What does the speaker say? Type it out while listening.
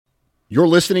You're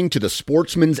listening to the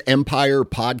Sportsman's Empire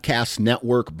Podcast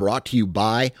Network, brought to you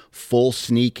by Full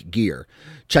Sneak Gear.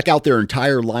 Check out their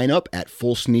entire lineup at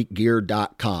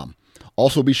fullsneakgear.com.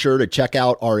 Also be sure to check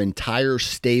out our entire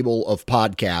stable of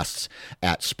podcasts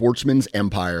at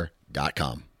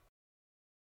sportsmansempire.com.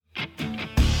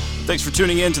 Thanks for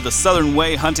tuning in to the Southern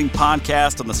Way Hunting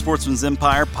Podcast on the Sportsman's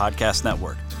Empire Podcast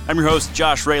Network. I'm your host,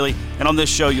 Josh Raley, and on this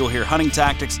show you'll hear hunting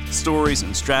tactics, stories,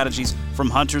 and strategies from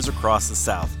hunters across the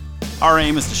South. Our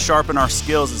aim is to sharpen our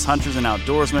skills as hunters and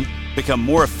outdoorsmen, become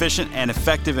more efficient and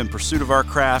effective in pursuit of our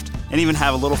craft, and even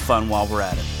have a little fun while we're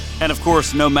at it. And of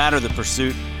course, no matter the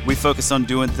pursuit, we focus on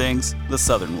doing things the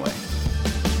Southern way.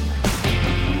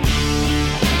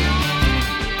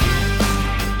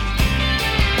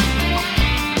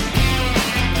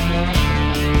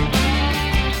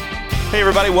 Hey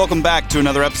everybody, welcome back to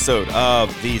another episode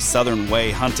of the Southern Way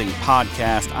Hunting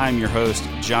Podcast. I'm your host,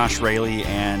 Josh Raley,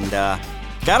 and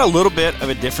got a little bit of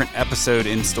a different episode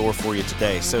in store for you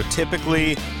today. So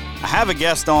typically, I have a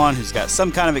guest on who's got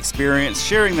some kind of experience,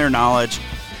 sharing their knowledge,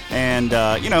 and,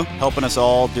 helping us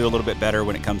all do a little bit better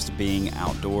when it comes to being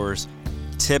outdoors.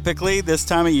 Typically, this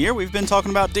time of year, we've been talking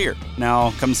about deer.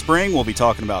 Now, come spring, we'll be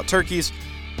talking about turkeys.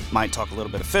 Might talk a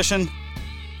little bit of fishing.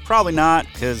 Probably not,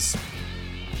 because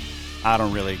I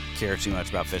don't really care too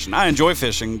much about fishing. I enjoy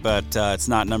fishing, but it's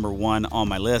not number one on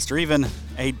my list, or even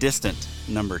a distant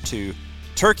number two.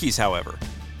 Turkeys, however,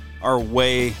 are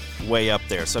way, way up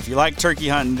there. So if you like turkey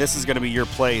hunting, this is going to be your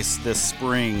place this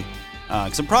spring.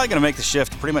 Because I'm probably going to make the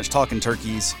shift to pretty much talking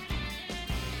turkeys,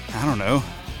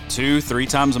 2-3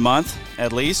 times a month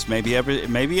at least. Maybe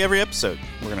every episode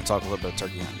we're going to talk a little bit of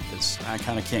turkey hunting, because I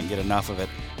kind of can't get enough of it.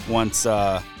 Once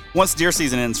deer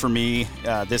season ends for me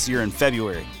this year in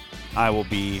February, I will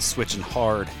be switching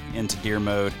hard into deer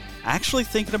mode. Actually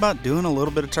thinking about doing a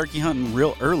little bit of turkey hunting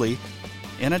real early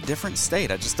in a different state.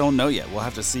 I just don't know yet. We'll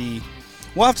have to see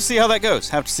how that goes.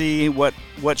 Have to see what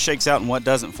shakes out and what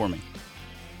doesn't for me.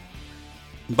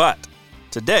 But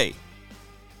today,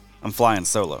 I'm flying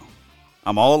solo.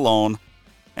 I'm all alone,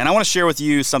 and I want to share with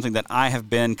you something that I have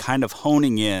been kind of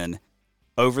honing in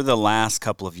over the last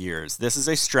couple of years. This is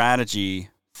a strategy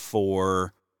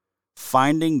for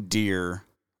finding deer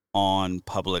on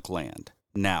public land.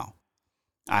 Now,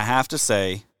 I have to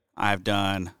say, I've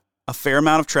done a fair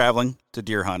amount of traveling to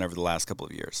deer hunt over the last couple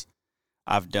of years.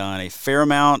 I've done a fair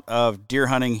amount of deer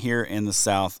hunting here in the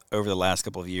South over the last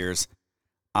couple of years.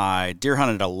 I deer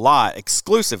hunted a lot,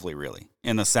 exclusively really,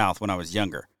 in the South when I was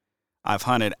younger. I've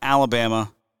hunted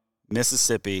Alabama,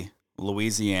 Mississippi,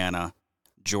 Louisiana,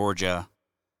 Georgia.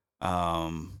 I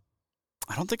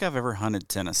don't think I've ever hunted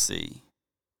Tennessee.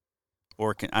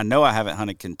 I know I haven't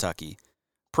hunted Kentucky.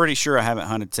 Pretty sure I haven't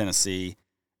hunted Tennessee,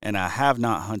 and I have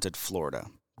not hunted Florida.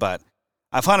 But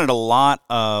I've hunted a lot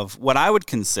of what I would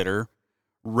consider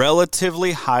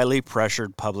relatively highly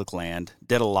pressured public land.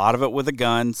 Did a lot of it with a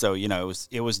gun, so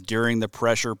it was during the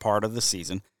pressure part of the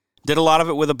season. Did a lot of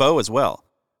it with a bow as well.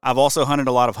 I've also hunted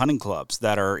a lot of hunting clubs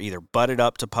that are either butted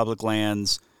up to public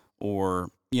lands or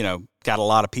got a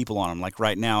lot of people on them. Like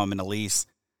right now, I'm in a lease,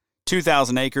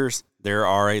 2,000 acres. There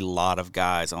are a lot of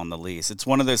guys on the lease. It's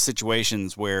one of those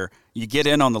situations where you get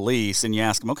in on the lease and you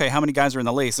ask them, okay, how many guys are in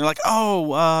the lease? And they're like,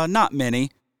 not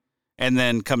many. And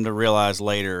then come to realize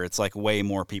later it's like way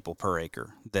more people per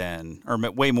acre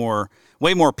way more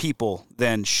people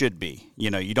than should be.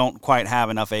 You don't quite have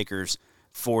enough acres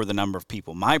for the number of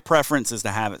people. My preference is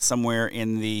to have it somewhere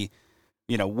in the,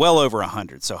 well over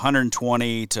 100. So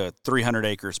 120 to 300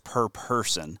 acres per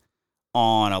person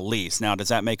on a lease. Now, does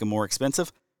that make them more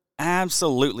expensive?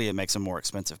 Absolutely, it makes them more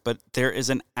expensive, but there is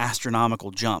an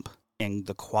astronomical jump in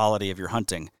the quality of your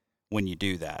hunting when you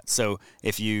do that. So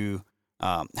if you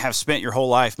have spent your whole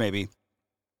life maybe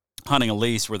hunting a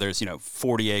lease where there's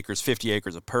 40 acres, 50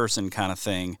 acres a person kind of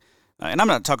thing, and I'm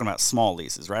not talking about small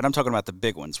leases, right? I'm talking about the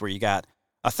big ones where you got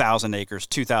 1,000 acres,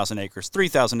 2,000 acres,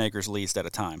 3,000 acres leased at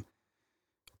a time.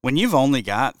 When you've only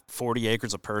got 40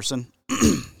 acres a person,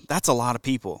 that's a lot of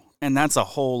people, and that's a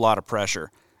whole lot of pressure.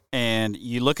 And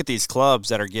you look at these clubs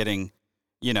that are getting,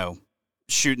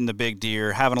 shooting the big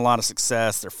deer, having a lot of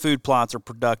success. Their food plots are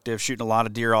productive, shooting a lot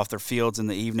of deer off their fields in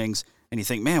the evenings. And you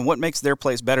think, man, what makes their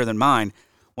place better than mine?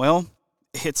 Well,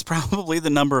 it's probably the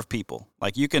number of people.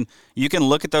 Like you can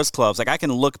look at those clubs. Like I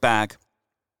can look back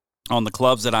on the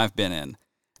clubs that I've been in,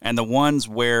 and the ones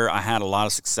where I had a lot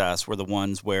of success were the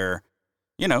ones where,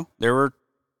 there were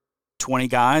 20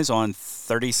 guys on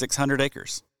 3,600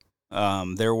 acres.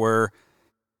 There were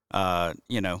 8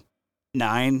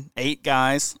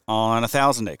 guys on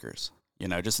 1,000 acres.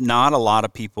 Just not a lot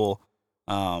of people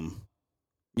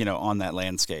on that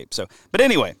landscape. So, but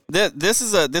anyway, this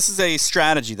is a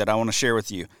strategy that I want to share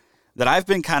with you that I've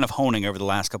been kind of honing over the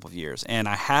last couple of years, and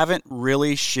I haven't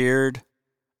really shared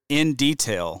in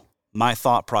detail my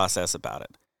thought process about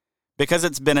it because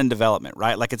it's been in development,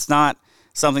 right? Like, it's not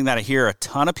something that I hear a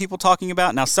ton of people talking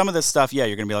about. Now, some of this stuff, yeah,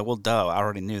 you're going to be like, well, duh, I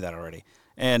already knew that already.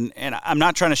 And I'm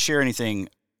not trying to share anything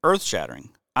earth-shattering.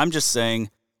 I'm just saying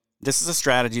this is a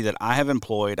strategy that I have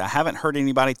employed. I haven't heard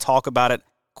anybody talk about it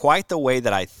quite the way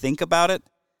that I think about it,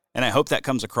 and I hope that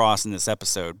comes across in this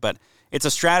episode. But it's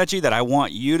a strategy that I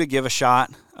want you to give a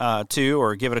shot to,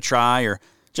 or give it a try, or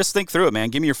just think through it, man.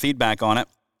 Give me your feedback on it,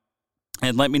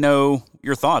 and let me know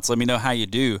your thoughts. Let me know how you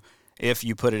do if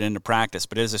you put it into practice.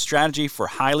 But it is a strategy for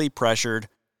highly pressured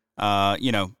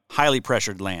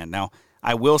land. Now,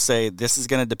 I will say this is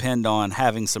going to depend on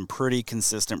having some pretty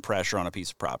consistent pressure on a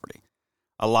piece of property.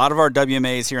 A lot of our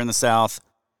WMAs here in the South,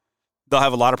 they'll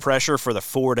have a lot of pressure for the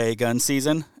 4-day gun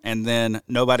season, and then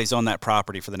nobody's on that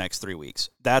property for the next 3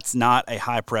 weeks. That's not a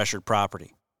high-pressured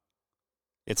property.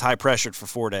 It's high-pressured for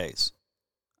 4 days.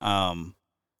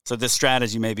 So this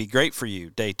strategy may be great for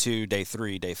you day 2, day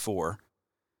 3, day 4.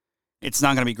 It's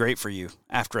not going to be great for you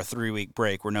after a 3-week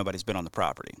break where nobody's been on the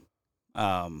property.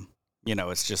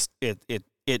 It's just,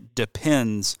 it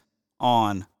depends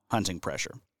on hunting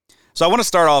pressure. So I want to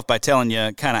start off by telling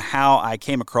you kind of how I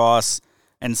came across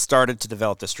and started to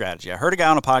develop this strategy. I heard a guy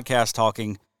on a podcast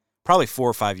talking probably 4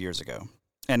 or 5 years ago,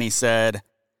 and he said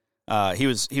he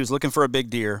was looking for a big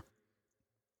deer,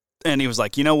 and he was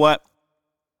like, you know what?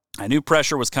 I knew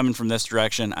pressure was coming from this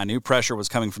direction. I knew pressure was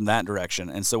coming from that direction.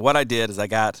 And so what I did is I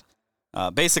got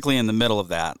basically in the middle of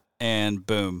that, and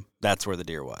boom, that's where the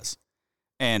deer was.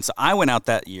 And so I went out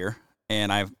that year,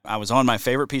 and I was on my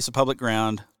favorite piece of public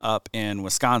ground up in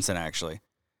Wisconsin, actually.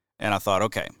 And I thought,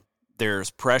 okay,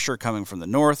 there's pressure coming from the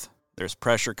north. There's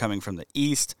pressure coming from the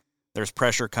east. There's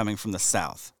pressure coming from the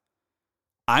south.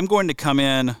 I'm going to come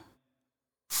in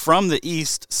from the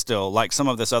east still, like some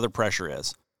of this other pressure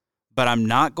is. But I'm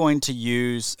not going to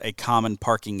use a common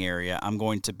parking area. I'm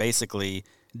going to basically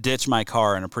ditch my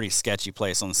car in a pretty sketchy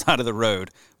place on the side of the road,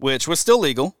 which was still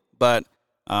legal, but,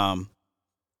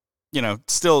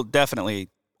 still definitely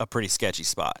a pretty sketchy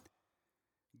spot.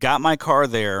 Got my car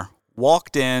there,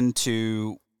 walked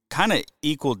into kind of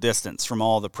equal distance from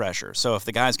all the pressure. So if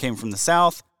the guys came from the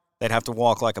south, they'd have to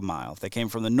walk like a mile. If they came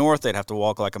from the north, they'd have to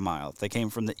walk like a mile. If they came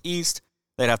from the east,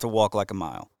 they'd have to walk like a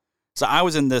mile. So I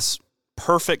was in this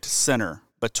perfect center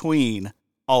between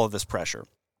all of this pressure.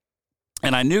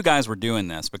 And I knew guys were doing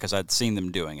this because I'd seen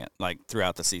them doing it like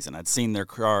throughout the season. I'd seen their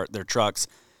trucks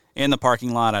in the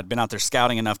parking lot. I'd been out there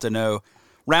scouting enough to know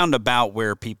roundabout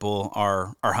where people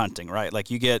are hunting, right?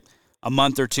 Like you get a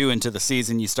month or two into the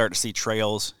season, you start to see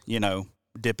trails,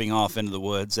 dipping off into the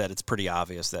woods that it's pretty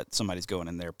obvious that somebody's going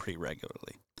in there pretty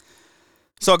regularly.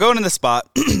 So I'll go into the spot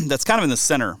that's kind of in the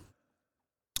center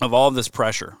of all of this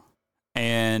pressure.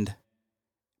 And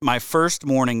my first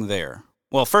morning there,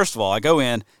 well, first of all, I go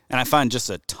in and I find just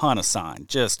a ton of sign.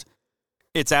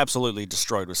 It's absolutely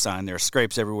destroyed with sign. There are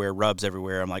scrapes everywhere, rubs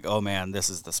everywhere. I'm like, oh man, this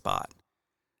is the spot.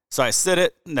 So I sit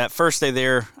it, and that first day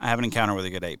there, I have an encounter with a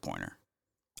good 8-pointer.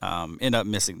 End up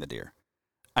missing the deer.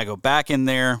 I go back in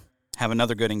there, have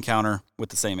another good encounter with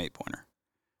the same 8-pointer.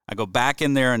 I go back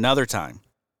in there another time,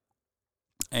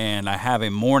 and I have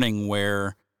a morning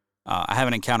where I have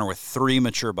an encounter with 3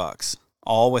 mature bucks,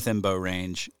 all within bow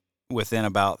range, within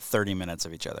about 30 minutes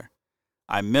of each other.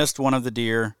 I missed one of the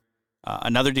deer.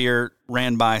 Another deer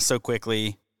ran by so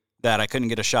quickly that I couldn't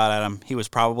get a shot at him. He was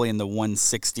probably in the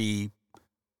 160,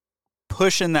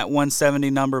 pushing that 170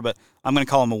 number, but I'm going to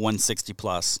call him a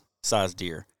 160-plus size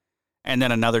deer. And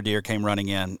then another deer came running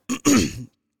in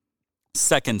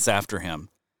seconds after him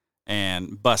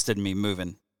and busted me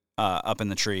moving up in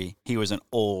the tree. He was an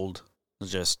old,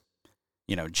 just,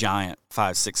 giant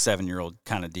 5, 6, 7-year-old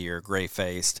kind of deer,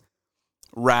 gray-faced.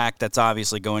 Rack that's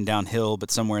obviously going downhill,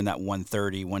 but somewhere in that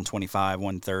 130, 125,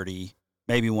 130,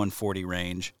 maybe 140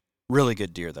 range. Really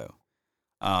good deer, though.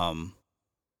 And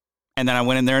then I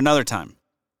went in there another time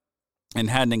and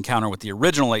had an encounter with the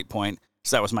original 8-point,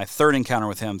 so that was my third encounter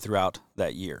with him throughout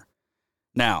that year.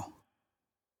 Now,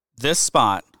 this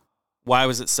spot, why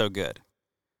was it so good?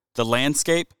 The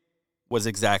landscape was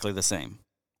exactly the same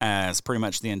as pretty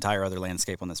much the entire other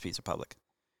landscape on this piece of public.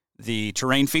 The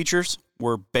terrain features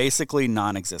were basically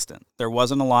non-existent. There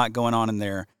wasn't a lot going on in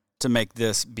there to make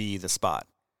this be the spot.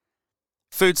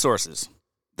 Food sources,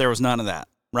 there was none of that,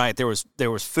 right? There was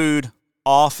food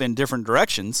off in different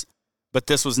directions, but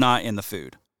this was not in the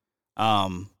food.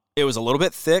 It was a little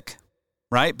bit thick,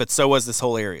 right? But so was this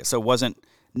whole area. So it wasn't,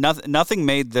 nothing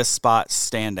made this spot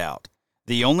stand out.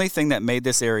 The only thing that made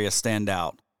this area stand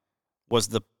out was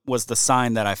the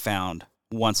sign that I found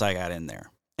once I got in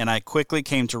there. And I quickly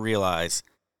came to realize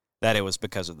that it was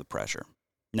because of the pressure.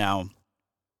 Now,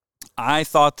 I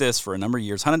thought this for a number of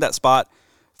years, hunted that spot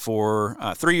for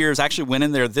 3 years, actually went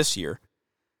in there this year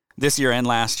and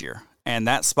last year. And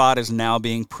that spot is now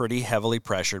being pretty heavily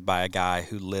pressured by a guy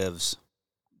who lives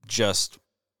just,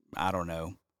 I don't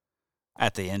know,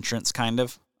 at the entrance kind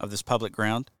of this public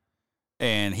ground.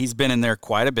 And he's been in there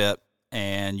quite a bit,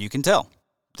 and you can tell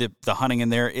the hunting in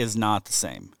there is not the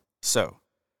same. So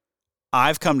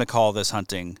I've come to call this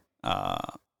hunting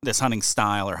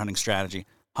style or hunting strategy,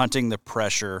 hunting the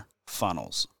pressure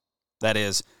funnels. That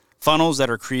is, funnels that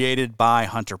are created by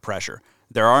hunter pressure.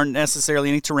 There aren't necessarily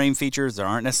any terrain features. There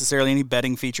aren't necessarily any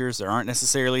bedding features. There aren't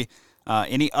necessarily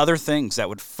any other things that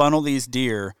would funnel these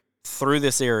deer through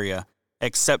this area,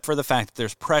 except for the fact that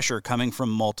there's pressure coming from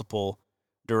multiple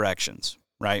directions,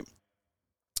 right?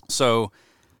 So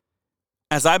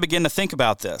as I begin to think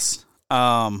about this,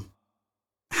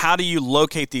 how do you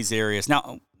locate these areas?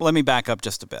 Now, let me back up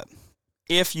just a bit.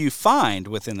 If you find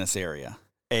within this area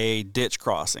a ditch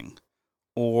crossing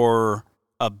or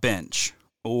a bench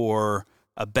or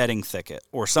a bedding thicket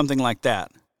or something like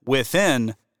that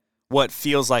within what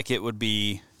feels like it would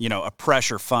be, a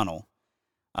pressure funnel,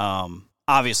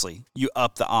 obviously you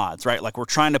up the odds, right? Like, we're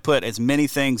trying to put as many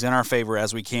things in our favor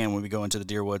as we can when we go into the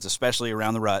deer woods, especially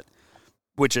around the rut,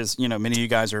 which is, many of you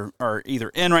guys are either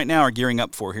in right now or gearing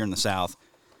up for here in the South.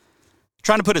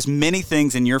 Trying to put as many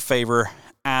things in your favor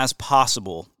as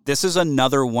possible. This is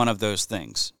another one of those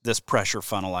things. This pressure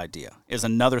funnel idea is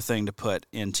another thing to put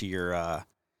into your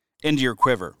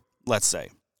quiver, let's say.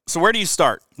 So where do you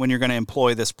start when you're going to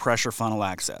employ this pressure funnel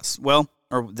access? Well,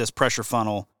 or this pressure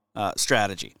funnel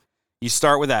strategy. You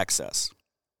start with access,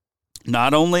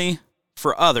 not only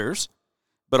for others,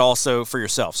 but also for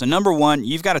yourself. So number one,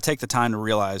 you've got to take the time to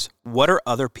realize, what are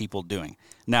other people doing?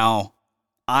 Now,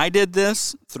 I did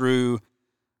this through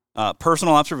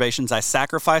personal observations. I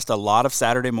sacrificed a lot of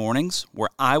Saturday mornings where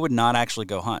I would not actually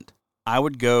go hunt. I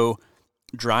would go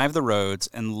drive the roads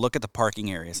and look at the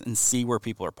parking areas and see where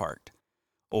people are parked.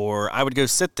 Or I would go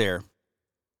sit there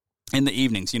in the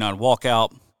evenings. I'd walk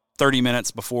out 30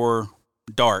 minutes before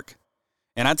dark,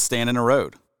 and I'd stand in a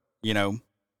road,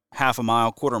 half a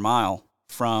mile, quarter mile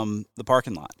from the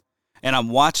parking lot. And I'm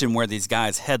watching where these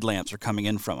guys' headlamps are coming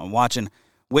in from. I'm watching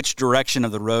which direction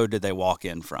of the road did they walk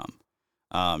in from.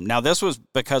 Now, this was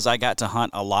because I got to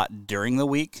hunt a lot during the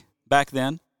week back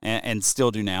then, and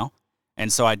still do now.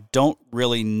 And so I don't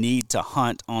really need to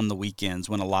hunt on the weekends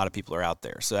when a lot of people are out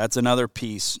there. So that's another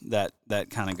piece that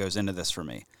kind of goes into this for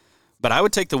me. But I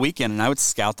would take the weekend and I would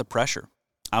scout the pressure.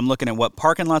 I'm looking at what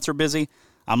parking lots are busy.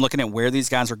 I'm looking at where these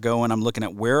guys are going. I'm looking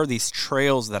at where are these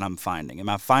trails that I'm finding. Am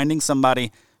I finding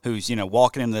somebody who's,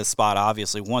 walking into this spot,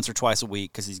 obviously, once or twice a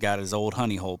week because he's got his old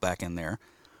honey hole back in there?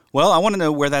 Well, I want to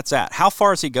know where that's at. How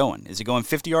far is he going? Is he going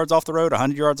 50 yards off the road,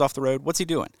 100 yards off the road? What's he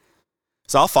doing?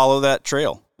 So I'll follow that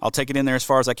trail. I'll take it in there as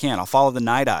far as I can. I'll follow the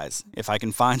night eyes if I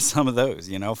can find some of those,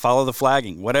 follow the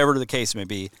flagging, whatever the case may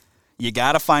be. You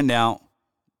got to find out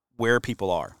where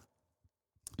people are.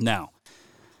 Now,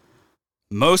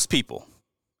 most people,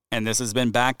 and this has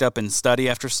been backed up in study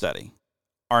after study,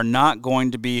 are not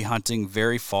going to be hunting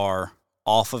very far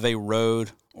off of a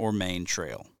road or main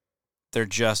trail. They're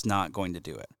just not going to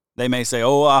do it. They may say,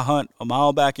 oh, I hunt a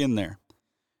mile back in there.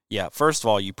 Yeah, first of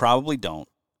all, you probably don't.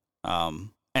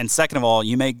 And second of all,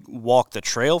 you may walk the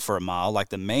trail for a mile, like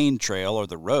the main trail or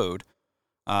the road,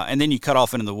 and then you cut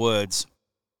off into the woods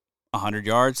 100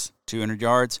 yards, 200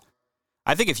 yards.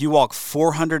 I think if you walk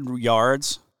 400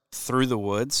 yards through the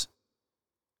woods,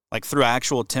 like through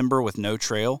actual timber with no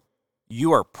trail,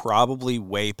 you are probably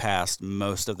way past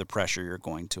most of the pressure you're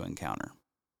going to encounter.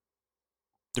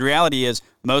 The reality is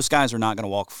most guys are not going to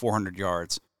walk 400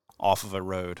 yards off of a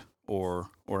road or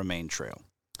a main trail.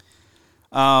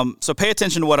 So pay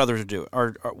attention to what others do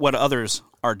or what others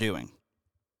are doing.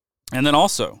 And then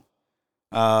also,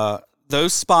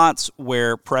 those spots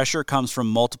where pressure comes from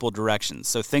multiple directions.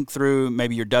 So think through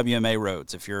maybe your WMA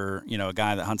roads. If you're, a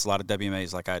guy that hunts a lot of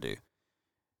WMAs like I do,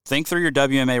 think through your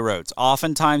WMA roads.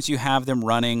 Oftentimes you have them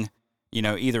running,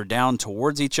 either down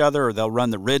towards each other or they'll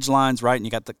run the ridge lines, right? And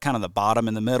you got the kind of the bottom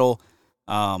in the middle.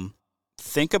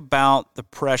 Think about the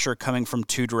pressure coming from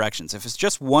two directions. If it's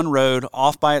just one road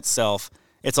off by itself,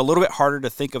 it's a little bit harder to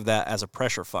think of that as a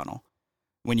pressure funnel.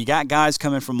 When you got guys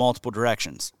coming from multiple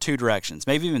directions, two directions,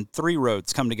 maybe even three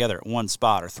roads come together at one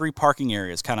spot, or three parking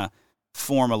areas kind of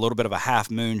form a little bit of a half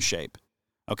moon shape.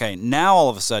 Okay, now all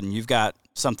of a sudden you've got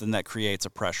something that creates a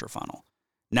pressure funnel.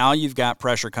 Now you've got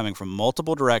pressure coming from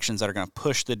multiple directions that are going to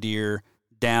push the deer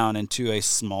down into a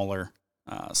smaller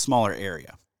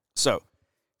area. So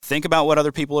think about what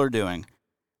other people are doing.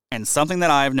 And something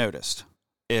that I've noticed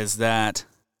is that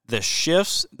the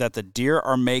shifts that the deer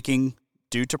are making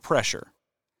due to pressure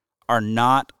are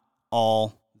not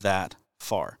all that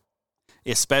far,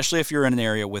 especially if you're in an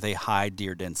area with a high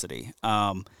deer density.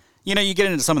 You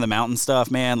get into some of the mountain stuff,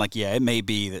 man. Like, yeah, it may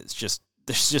be that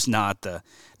there's just not the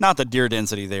deer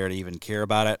density there to even care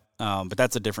about it. But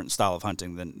that's a different style of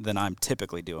hunting than I'm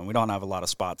typically doing. We don't have a lot of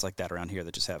spots like that around here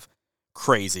that just have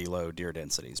crazy low deer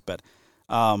densities. But,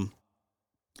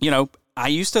 I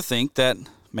used to think that,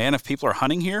 man, if people are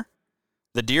hunting here,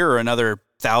 the deer are another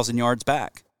 1,000 yards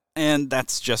back. And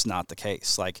that's just not the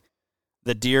case. Like,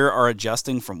 the deer are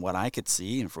adjusting from what I could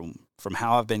see and from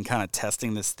how I've been kind of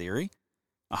testing this theory,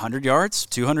 100 yards,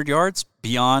 200 yards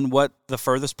beyond what the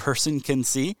furthest person can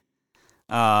see.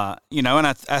 And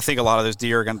I think a lot of those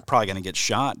deer are probably going to get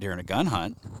shot during a gun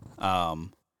hunt.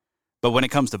 But when it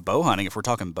comes to bow hunting, if we're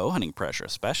talking bow hunting pressure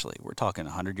especially, we're talking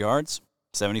 100 yards,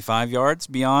 75 yards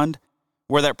beyond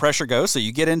where that pressure goes. So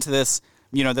you get into this,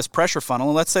 this pressure funnel.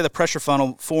 And let's say the pressure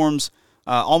funnel forms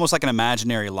almost like an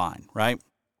imaginary line, right?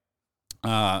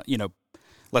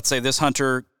 Let's say this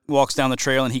hunter walks down the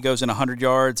trail and he goes in 100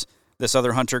 yards. This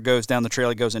other hunter goes down the trail,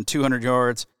 he goes in 200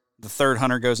 yards. The third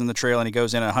hunter goes in the trail and he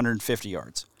goes in at 150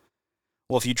 yards.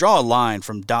 Well, if you draw a line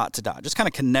from dot to dot, just kind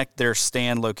of connect their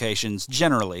stand locations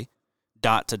generally,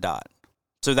 dot to dot.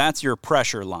 So that's your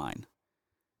pressure line.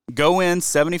 Go in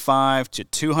 75 to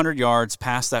 200 yards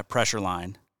past that pressure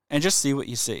line and just see what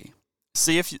you see.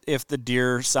 See if the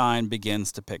deer sign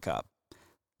begins to pick up.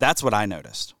 That's what I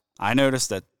noticed. I noticed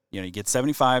that, you get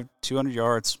 75, 200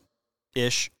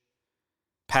 yards-ish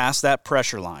past that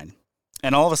pressure line.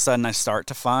 And all of a sudden I start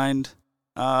to find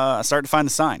the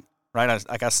sign, right?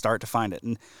 I start to find it.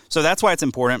 And so that's why it's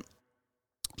important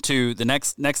to the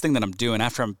next thing that I'm doing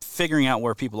after I'm figuring out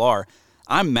where people are,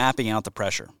 I'm mapping out the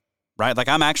pressure, right? Like,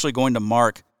 I'm actually going to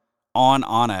mark on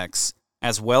onX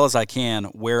as well as I can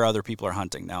where other people are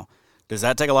hunting. Now, does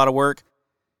that take a lot of work?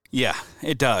 Yeah,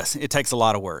 it does. It takes a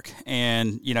lot of work.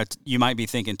 And, you might be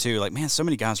thinking too, like, man, so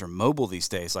many guys are mobile these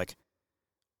days. Like,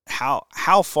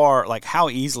 how far, like, how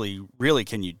easily really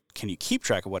can you keep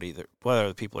track of what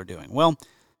other people are doing? Well,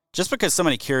 just because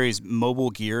somebody carries mobile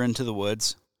gear into the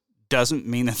woods doesn't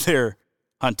mean that they're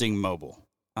hunting mobile.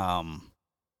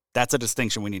 That's a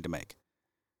distinction we need to make.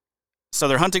 So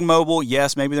they're hunting mobile.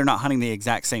 Yes, maybe they're not hunting the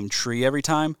exact same tree every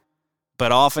time,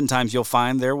 but oftentimes you'll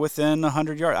find they're within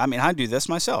 100 yards. I mean, I do this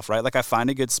myself, right? Like, I find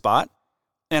a good spot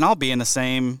and I'll be in the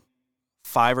same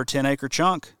 5 or 10 acre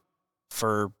chunk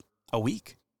for a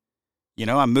week.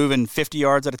 I'm moving 50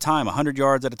 yards at a time, 100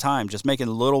 yards at a time, just making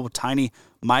little tiny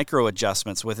micro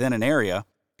adjustments within an area.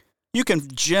 You can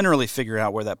generally figure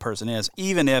out where that person is,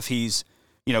 even if he's,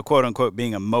 quote unquote,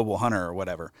 being a mobile hunter or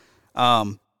whatever.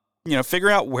 Figure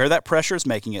out where that pressure is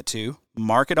making it to,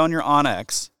 mark it on your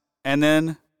onX, and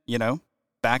then,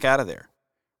 back out of there,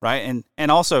 right?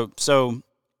 And also, so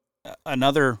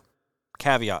another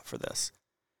caveat for this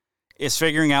is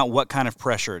figuring out what kind of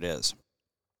pressure it is.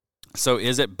 So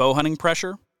is it bow hunting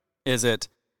pressure? Is it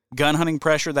gun hunting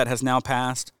pressure that has now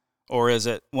passed? Or is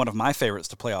it one of my favorites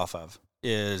to play off of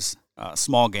is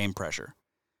small game pressure?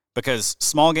 Because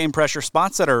small game pressure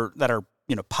spots that are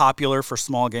popular for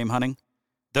small game hunting,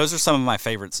 those are some of my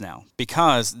favorites now,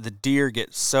 because the deer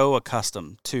get so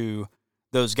accustomed to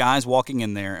those guys walking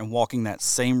in there and walking that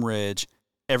same ridge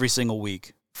every single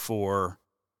week for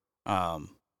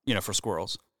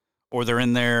squirrels. Or they're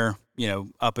in there,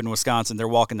 up in Wisconsin, they're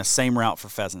walking the same route for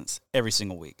pheasants every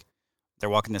single week.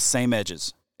 They're walking the same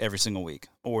edges every single week.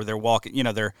 Or they're walking,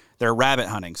 they're rabbit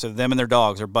hunting. So them and their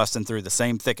dogs are busting through the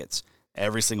same thickets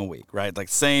every single week, right? Like,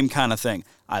 same kind of thing.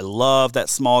 I love that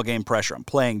small game pressure. I'm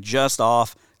playing just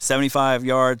off 75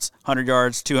 yards, 100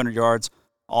 yards, 200 yards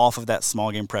off of that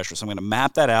small game pressure. So I'm going to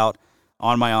map that out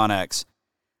on my onX.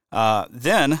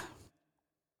 Then,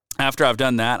 after I've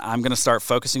done that, I'm going to start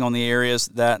focusing on the areas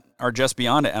that are just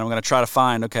beyond it. And I'm going to try to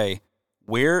find, okay,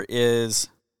 where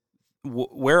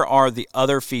are the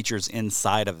other features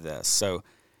inside of this? So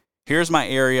here's my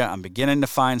area. I'm beginning to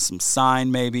find some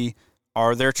sign maybe.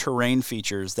 Are there terrain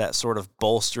features that sort of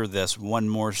bolster this one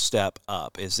more step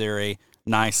up? Is there a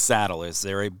nice saddle? Is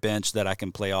there a bench that I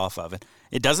can play off of?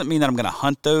 It doesn't mean that I'm going to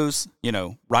hunt those,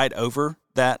 right over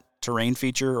that terrain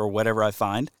feature or whatever I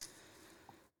find.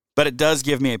 But it does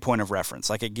give me a point of reference.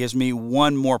 Like, it gives me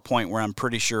one more point where I'm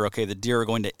pretty sure, okay, the deer are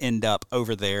going to end up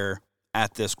over there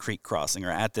at this creek crossing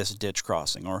or at this ditch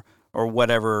crossing or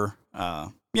whatever,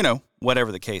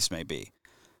 whatever the case may be.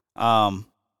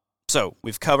 So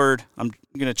we've covered, I'm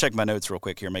going to check my notes real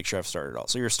quick here, make sure I've started it all.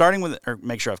 So you're starting with, or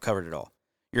make sure I've covered it all.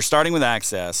 You're starting with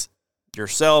access,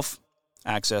 yourself,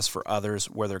 access for others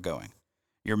where they're going.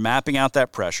 You're mapping out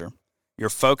that pressure. You're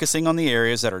focusing on the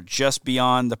areas that are just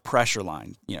beyond the pressure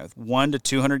line, 1 to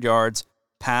 200 yards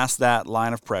past that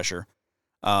line of pressure.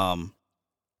 And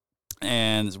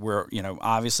we're,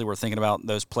 obviously we're thinking about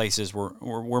those places.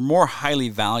 We're more highly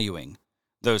valuing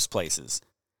those places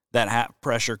that have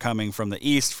pressure coming from the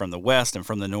east, from the west, and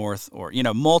from the north, or,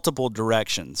 multiple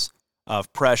directions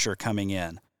of pressure coming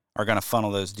in are going to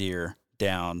funnel those deer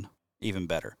down even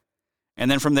better. And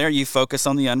then from there, you focus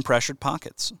on the unpressured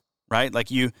pockets, right?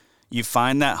 Like you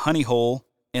find that honey hole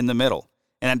in the middle.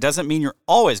 And it doesn't mean you're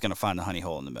always going to find the honey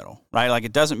hole in the middle, right? Like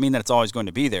it doesn't mean that it's always going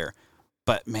to be there.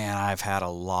 But man, I've had a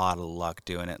lot of luck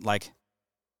doing it. Like,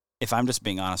 if I'm just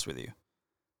being honest with you,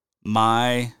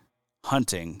 my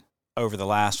hunting over the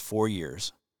last 4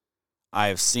 years, I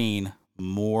have seen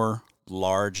more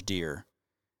large deer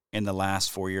in the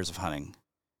last 4 years of hunting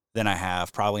than I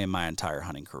have probably in my entire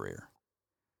hunting career.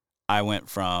 I went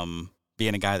from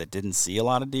being a guy that didn't see a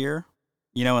lot of deer,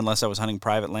 unless I was hunting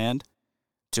private land,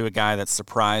 to a guy that's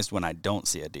surprised when I don't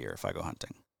see a deer if I go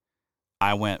hunting.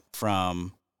 I went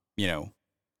from,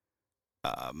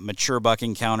 mature buck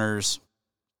encounters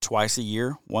once a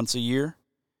year,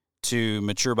 to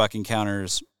mature buck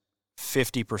encounters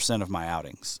 50% of my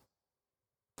outings,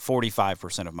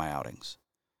 45% of my outings.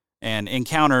 And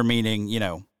encounter meaning,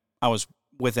 I was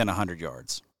within 100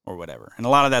 yards or whatever. And a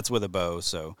lot of that's with a bow,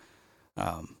 so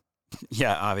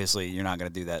obviously you're not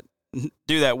going to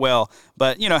do that well.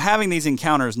 But, having these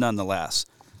encounters nonetheless,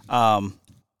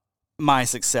 my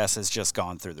success has just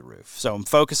gone through the roof. So I'm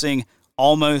focusing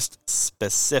almost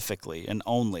specifically and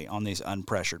only on these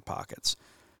unpressured pockets.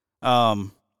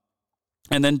 And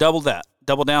then double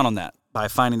down on that by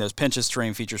finding those pinches,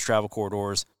 terrain features, travel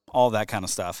corridors, all that kind of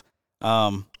stuff.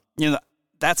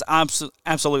 That's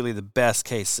absolutely the best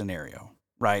case scenario,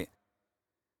 right?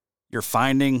 You're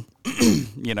finding,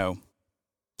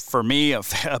 for me,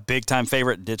 a big time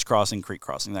favorite, ditch crossing, creek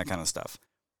crossing, that kind of stuff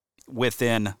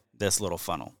within this little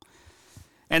funnel.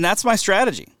 And that's my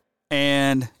strategy.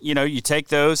 And, you take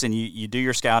those and you do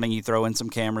your scouting, you throw in some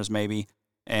cameras maybe,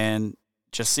 and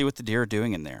just see what the deer are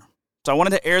doing in there. So I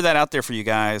wanted to air that out there for you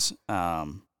guys,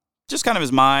 just kind of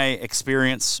as my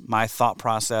experience, my thought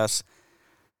process.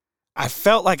 I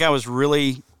felt like I was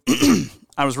really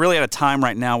at a time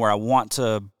right now where I want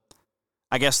to,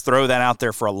 I guess, throw that out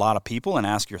there for a lot of people and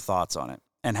ask your thoughts on it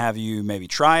and have you maybe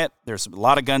try it. There's a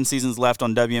lot of gun seasons left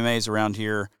on WMAs around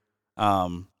here.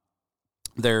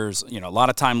 There's, a lot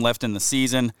of time left in the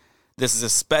season. This is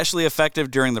especially effective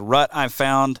during the rut, I've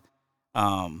found.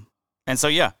 And so,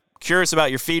 curious about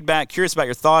your feedback, curious about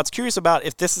your thoughts, curious about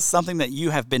if this is something that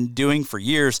you have been doing for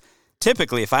years.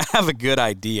 Typically, if I have a good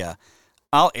idea,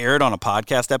 I'll air it on a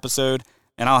podcast episode,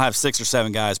 and I'll have 6 or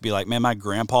 7 guys be like, man, my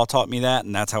grandpa taught me that,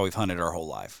 and that's how we've hunted our whole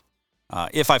life.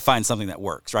 If I find something that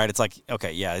works, right? It's like,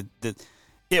 okay, yeah,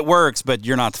 it works, but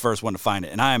you're not the first one to find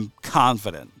it. And I'm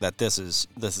confident that this is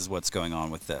what's going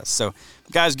on with this. So,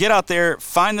 guys, get out there,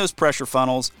 find those pressure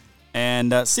funnels,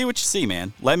 and see what you see,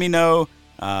 man. Let me know.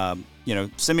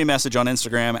 Send me a message on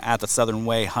Instagram at the Southern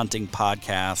Way Hunting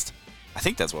Podcast. I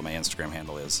think that's what my Instagram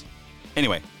handle is.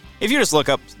 Anyway, if you just look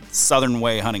up Southern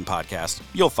Way Hunting Podcast,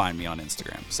 you'll find me on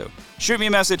Instagram. So shoot me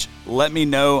a message. Let me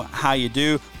know how you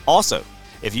do. Also,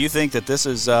 if you think that this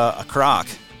is a crock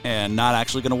and not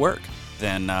actually going to work,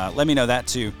 then let me know that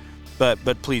too. But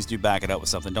please do back it up with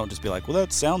something. Don't just be like, well,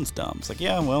 that sounds dumb. It's like,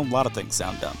 yeah, well, a lot of things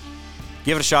sound dumb.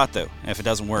 Give it a shot, though. And if it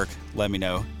doesn't work, let me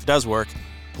know. If it does work,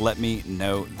 let me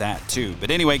know that too. But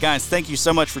anyway, guys, thank you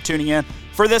so much for tuning in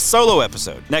for this solo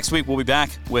episode. Next week, we'll be back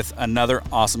with another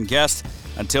awesome guest.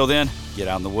 Until then, get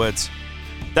out in the woods.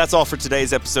 That's all for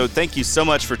today's episode. Thank you so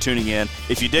much for tuning in.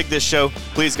 If you dig this show,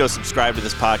 please go subscribe to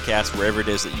this podcast wherever it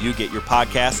is that you get your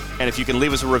podcasts. And if you can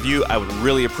leave us a review, I would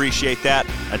really appreciate that.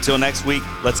 Until next week,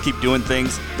 let's keep doing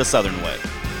things the Southern way.